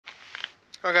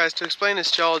Alright guys, to explain this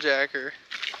jaw jacker,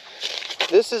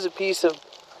 this is a piece of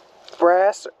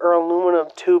brass or aluminum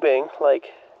tubing,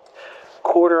 like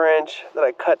 1/4 inch, that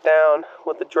I cut down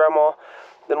with the Dremel,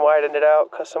 then widened it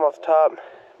out, cut some off the top,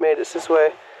 made it this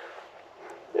way.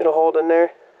 It'll hold in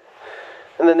there.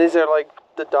 And then these are like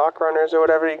the dock runners or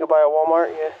whatever you can buy at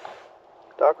Walmart. Yeah,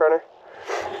 dock runner.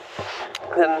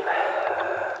 Then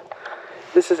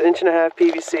this is 1.5 inch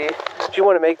PVC. If you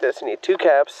want to make this, you need 2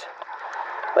 caps,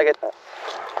 like a,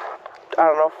 I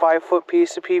don't know, 5-foot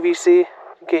piece of PVC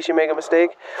in case you make a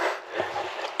mistake,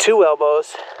 2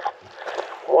 elbows,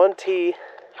 1 T,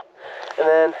 and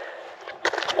then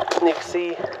you can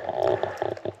see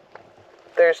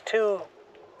there's 2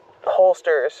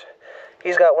 holsters.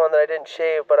 He's got one that I didn't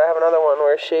shave, but I have another one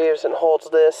where it shaves and holds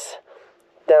this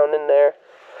down in there.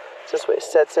 It's this way it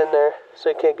sets in there so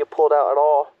it can't get pulled out at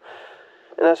all.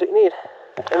 And that's what you need.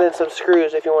 And then some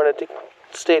screws if you want it to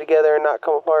stay together and not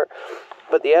come apart.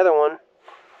 But the other one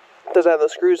doesn't have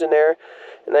those screws in there,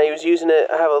 and I was using it.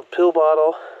 I have a pill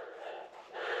bottle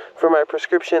for my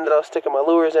prescription that I was sticking my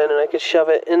lures in, and I could shove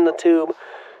it in the tube,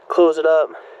 close it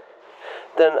up.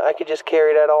 Then I could just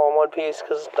carry that all in one piece,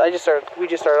 because we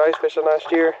just started ice fishing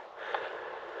last year.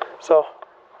 So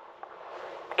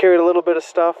carried a little bit of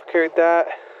stuff, carried that,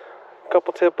 a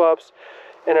couple tip ups,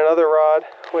 and another rod,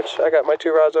 which I got my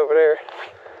 2 rods over there.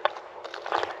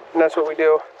 And that's what we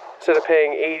do. Instead of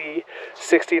paying $80,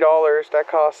 $60, that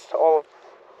costs all of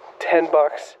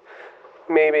 $10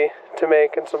 maybe to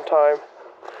make in some time.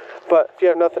 But if you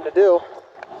have nothing to do,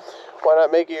 why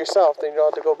not make it yourself? Then you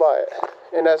don't have to go buy it.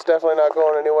 And that's definitely not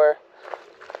going anywhere.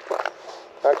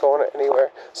 Not going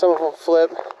anywhere. Some of them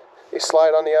flip. They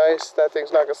slide on the ice. That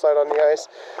thing's not going to slide on the ice.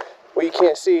 What you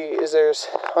can't see is there's,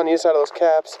 on the inside of those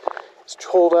caps, it's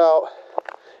pulled out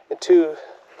and 2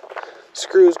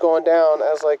 screws going down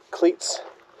as like cleats.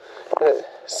 And it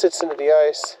sits into the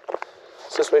ice.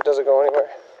 So this way it doesn't go anywhere.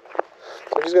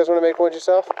 So if you guys want to make one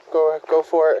yourself, go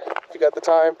for it. If you got the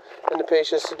time and the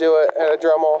patience to do it, and a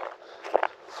Dremel.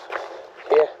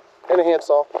 Yeah, and a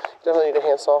handsaw. Definitely need a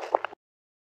handsaw.